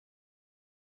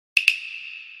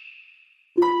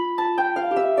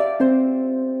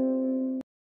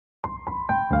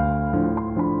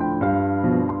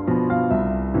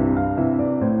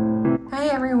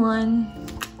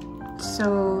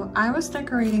So I was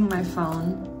decorating my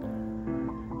phone,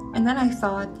 and then I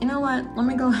thought, you know what, let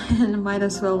me go ahead and might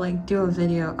as well like do a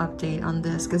video update on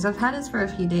this, because I've had this for a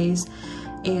few days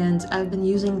and I've been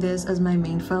using this as my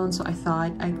main phone, so I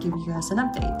thought I'd give you guys an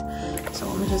update. So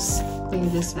let me just clear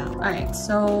this out. Alright,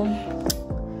 so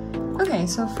okay,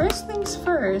 so first things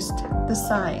first, the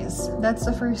size. That's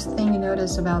the first thing you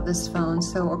notice about this phone.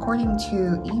 So according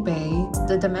to eBay,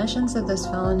 the dimensions of this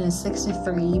phone is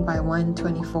 63 by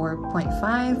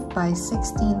 124.5 by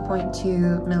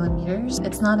 16.2 millimeters.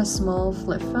 It's not a small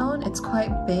flip phone, it's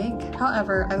quite big.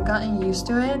 However, I've gotten used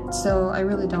to it, so I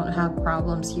really don't have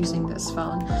problems using this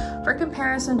phone. For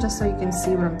comparison, just so you can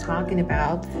see what I'm talking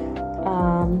about,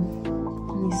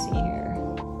 let me see here.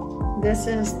 This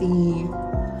is the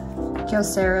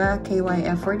Kyocera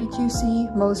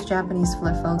KY-F42C. Most Japanese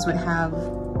flip phones would have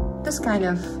this kind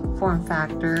of form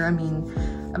factor, I mean,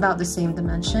 about the same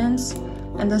dimensions.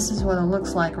 And this is what it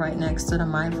looks like right next to the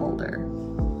MIVE folder.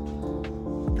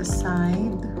 The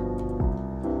side.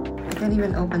 I can't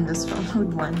even open this phone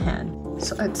with one hand.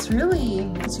 So it's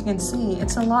really, as you can see,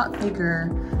 it's a lot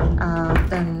bigger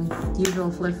than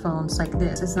usual flip phones like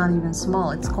this. It's not even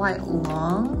small, it's quite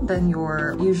long than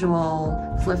your usual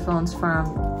flip phones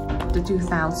from the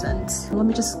 2000s. Let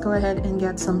me just go ahead and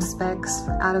get some specs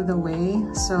out of the way.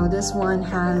 So this one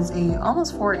has a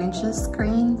almost 4 inches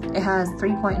screen. It has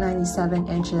 3.97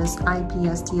 inches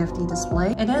IPS TFT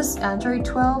display. It is Android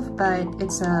 12, but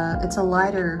it's a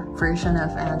lighter version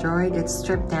of Android. It's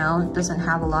stripped down, doesn't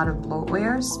have a lot of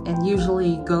bloatwares, and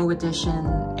usually Go Edition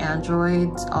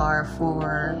Androids are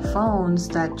for phones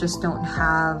that just don't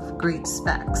have great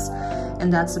specs,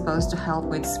 and that's supposed to help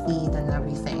with speed and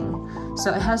everything.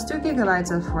 So it has 2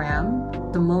 gigabytes of RAM.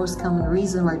 The most common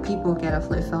reason why people get a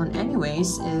flip phone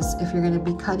anyways is if you're going to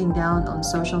be cutting down on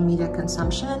social media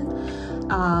consumption,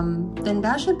 then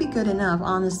that should be good enough,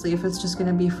 honestly, if it's just going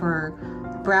to be for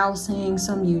browsing,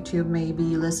 some YouTube maybe,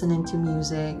 listening to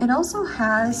music. It also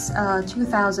has a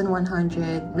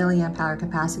 2100 milliamp hour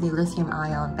capacity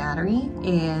lithium-ion battery,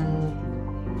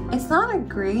 and it's not a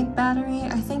great battery.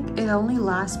 I think it only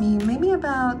lasts me maybe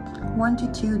about 1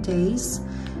 to 2 days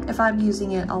if I'm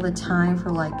using it all the time for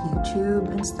like YouTube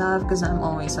and stuff, because I'm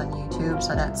always on YouTube.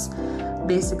 So that's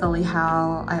basically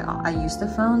how I use the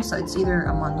phone. So it's either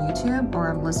I'm on YouTube or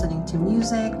I'm listening to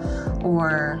music,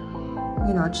 or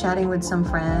you know, chatting with some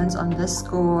friends on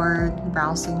Discord,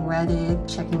 browsing Reddit,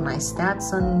 checking my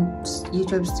stats on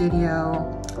YouTube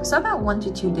Studio. So about 1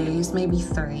 to 2 days, maybe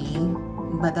 3,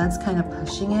 but that's kind of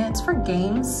pushing it. It's for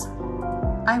games.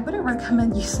 I wouldn't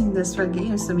recommend using this for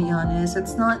games, to be honest.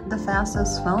 It's not the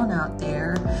fastest phone out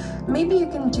there. Maybe you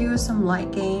can do some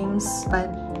light games, but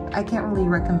I can't really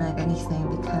recommend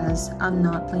anything because I'm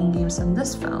not playing games on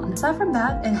this phone. Aside from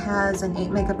that, it has an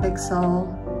 8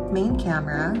 megapixel main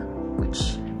camera,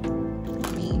 which,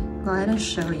 let me go ahead and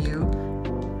show you.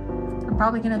 I'm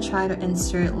probably gonna try to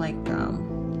insert like a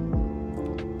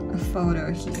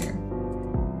photo here.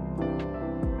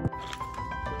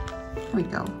 Here we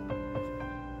go.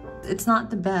 It's not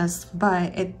the best,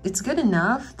 but it's good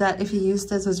enough that if you use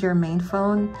this as your main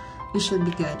phone, you should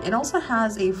be good. It also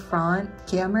has a front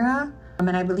camera,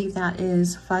 and I believe that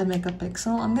is 5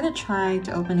 megapixel. I'm gonna try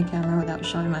to open the camera without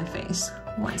showing my face.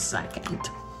 1 second.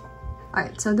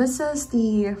 Alright, so this is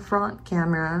the front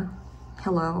camera.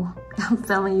 Hello, I'm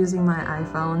filming using my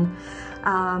iPhone.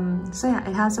 So yeah,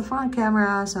 it has a front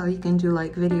camera, so you can do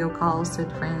like video calls with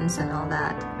friends and all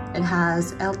that. It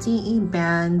has LTE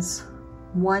bands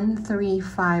 1, 3,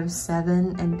 5,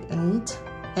 7, and 8,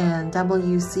 and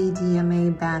WCDMA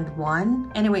band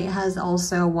 1. Anyway, it has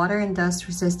also water and dust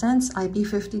resistance,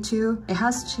 IP52. It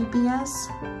has GPS,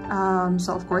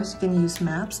 so of course you can use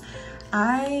maps.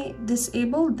 I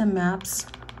disabled the maps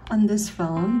on this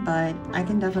phone, but I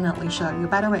can definitely show you.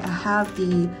 By the way, I have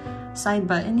the side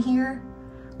button here,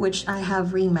 which I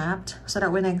have remapped so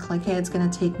that when I click it, it's gonna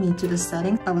take me to the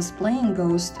settings. I was playing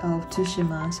Ghost of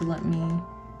Tsushima, so let me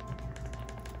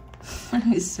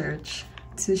search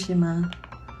Tsushima,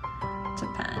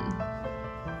 Japan.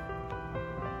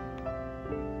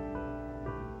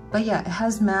 But yeah, it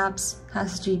has maps,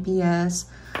 has GPS.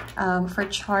 For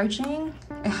charging,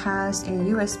 it has a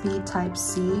USB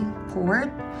Type-C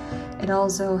port. It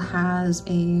also has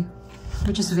a,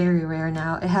 which is very rare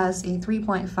now, it has a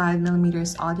 3.5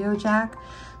 millimeters audio jack,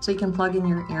 so you can plug in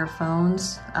your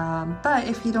earphones. But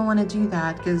if you don't want to do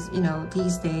that, because you know,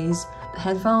 these days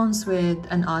headphones with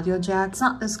an audio jack, it's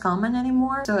not this common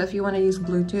anymore. So if you want to use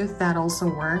Bluetooth, that also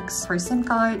works. For SIM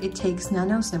card, it takes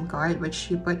nano SIM card, which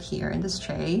you put here in this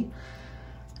tray.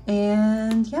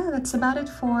 And yeah, that's about it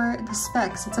for the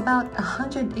specs. It's about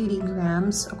 180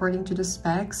 grams according to the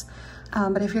specs.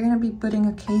 But if you're gonna be putting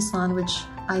a case on, which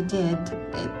I did,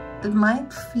 it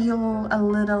might feels a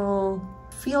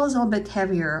little bit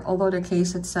heavier, although the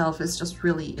case itself is just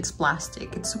really, it's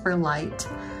plastic, it's super light.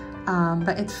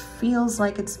 But it feels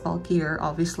like it's bulkier,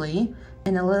 obviously,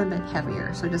 and a little bit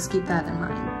heavier, so just keep that in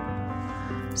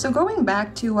mind. So going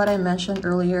back to what I mentioned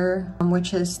earlier,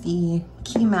 which is the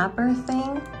key mapper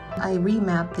thing, I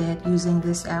remapped it using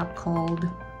this app called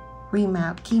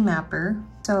Remap Key Mapper.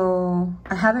 So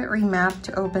I have it remapped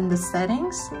to open the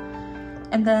settings.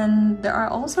 And then there are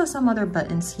also some other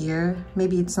buttons here.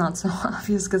 Maybe it's not so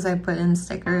obvious because I put in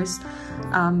stickers,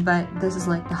 but this is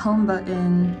like the home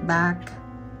button, back,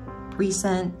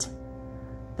 recent.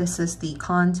 This is the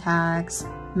contacts,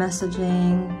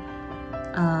 messaging.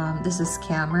 This is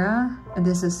camera, and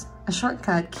this is a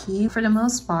shortcut key. For the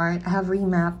most part, I have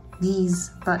remapped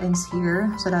these buttons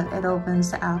here so that it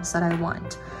opens the apps that I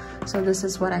want. So this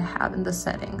is what I have in the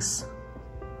settings.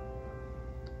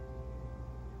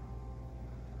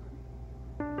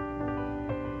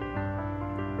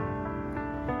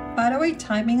 By the way,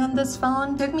 timing on this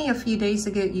phone took me a few days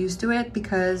to get used to it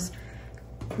because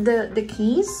the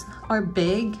keys are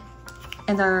big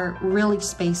and are really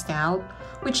spaced out,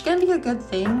 which can be a good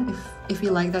thing if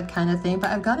you like that kind of thing. But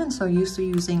I've gotten so used to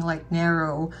using like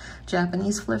narrow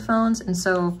Japanese flip phones, and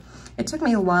so it took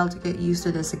me a while to get used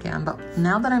to this again. But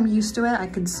now that I'm used to it, I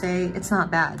could say it's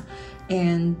not bad,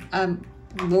 and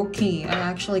low-key, I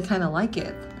actually kind of like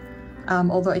it.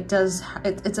 Although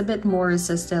it's a bit more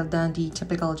resistive than the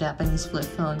typical Japanese flip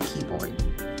phone keyboard.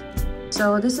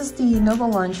 So this is the Nova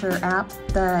Launcher app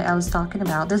that I was talking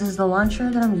about. This is the launcher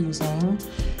that I'm using.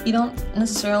 You don't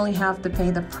necessarily have to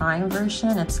pay the Prime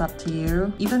version, it's up to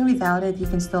you. Even without it, you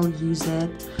can still use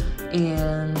it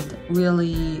and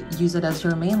really use it as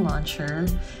your main launcher.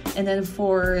 And then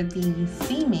for the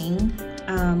theming,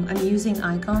 I'm using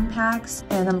icon packs,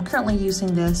 and I'm currently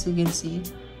using this, you can see.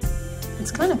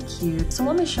 It's kind of cute. So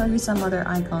let me show you some other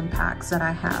icon packs that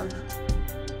I have.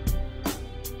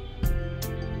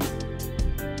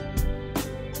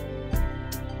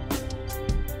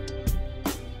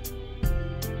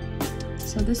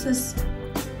 So this is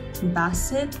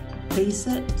Basit.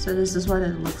 So this is what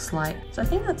it looks like. So I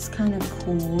think that's kind of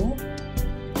cool.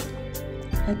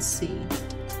 Let's see.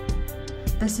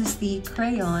 This is the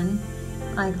crayon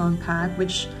icon pack,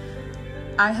 which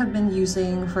I have been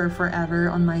using for forever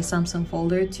on my Samsung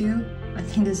folder too. I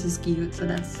think this is cute. So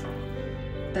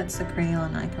that's the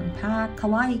crayon icon pack.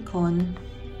 Kawaii-kon.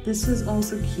 This is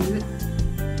also cute.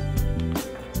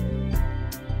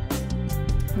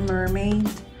 Mermaid.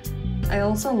 I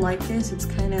also like this. It's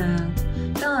kind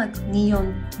of like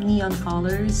neon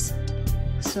colors.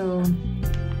 So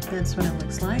that's what it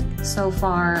looks like. So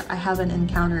far, I haven't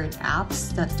encountered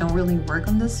apps that don't really work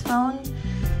on this phone.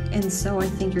 And so I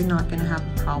think you're not gonna have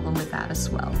a problem with that as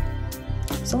well.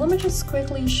 So let me just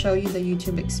quickly show you the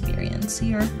YouTube experience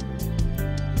here.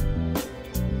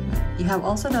 You have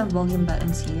also the volume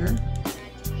buttons here.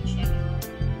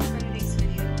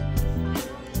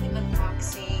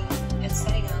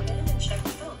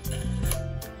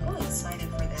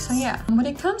 So yeah, when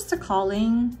it comes to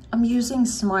calling, I'm using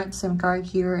Smart SIM card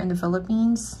here in the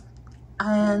Philippines,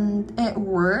 and it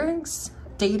works.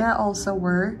 Data also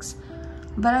works.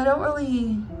 But I don't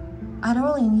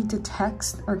really need to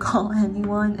text or call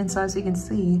anyone, and so as you can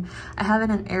see, I have it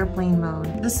in airplane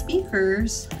mode. The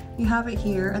speakers, you have it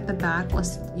here at the back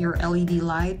plus your LED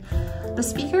light. The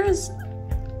speakers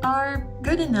are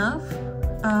good enough,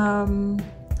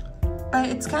 but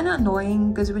it's kind of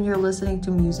annoying because when you're listening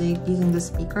to music using the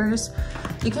speakers,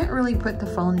 you can't really put the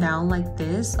phone down like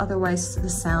this, otherwise the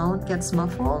sound gets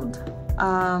muffled.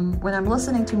 When I'm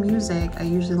listening to music, I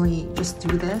usually just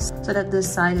do this so that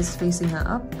this side is facing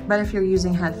up. But if you're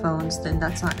using headphones, then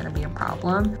that's not gonna be a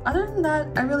problem. Other than that,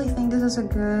 I really think this is a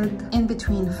good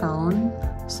in-between phone.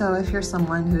 So if you're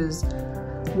someone who's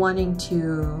wanting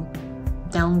to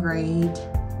downgrade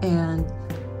and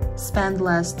spend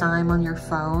less time on your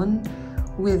phone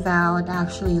without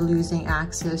actually losing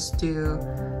access to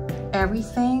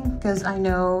everything, because I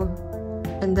know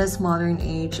in this modern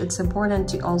age, it's important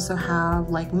to also have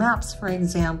like maps, for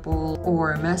example,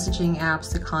 or messaging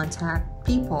apps to contact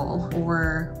people,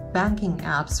 or banking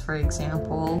apps, for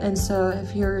example. And so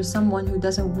if you're someone who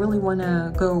doesn't really want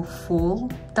to go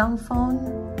full dumb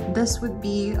phone, this would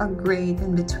be a great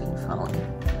in-between phone.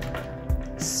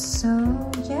 So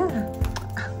yeah,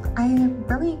 I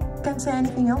really can't say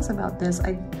anything else about this.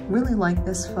 I really like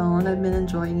this phone. I've been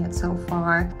enjoying it so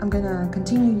far. I'm gonna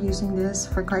continue using this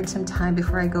for quite some time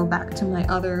before I go back to my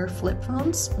other flip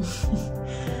phones,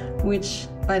 which,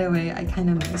 by the way, I kind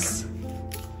of miss.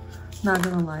 Not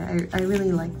gonna lie, I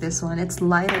really like this one. It's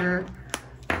lighter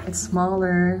It's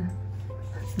smaller.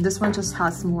 This one just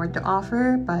has more to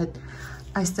offer, but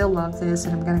I still love this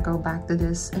and I'm gonna go back to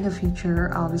this in the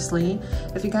future, obviously.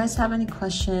 If you guys have any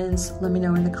questions, let me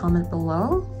know in the comment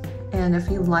below. And if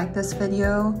you like this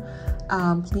video,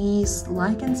 please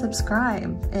like and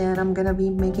subscribe. And I'm gonna be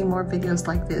making more videos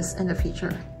like this in the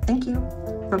future. Thank you.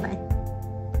 Bye-bye.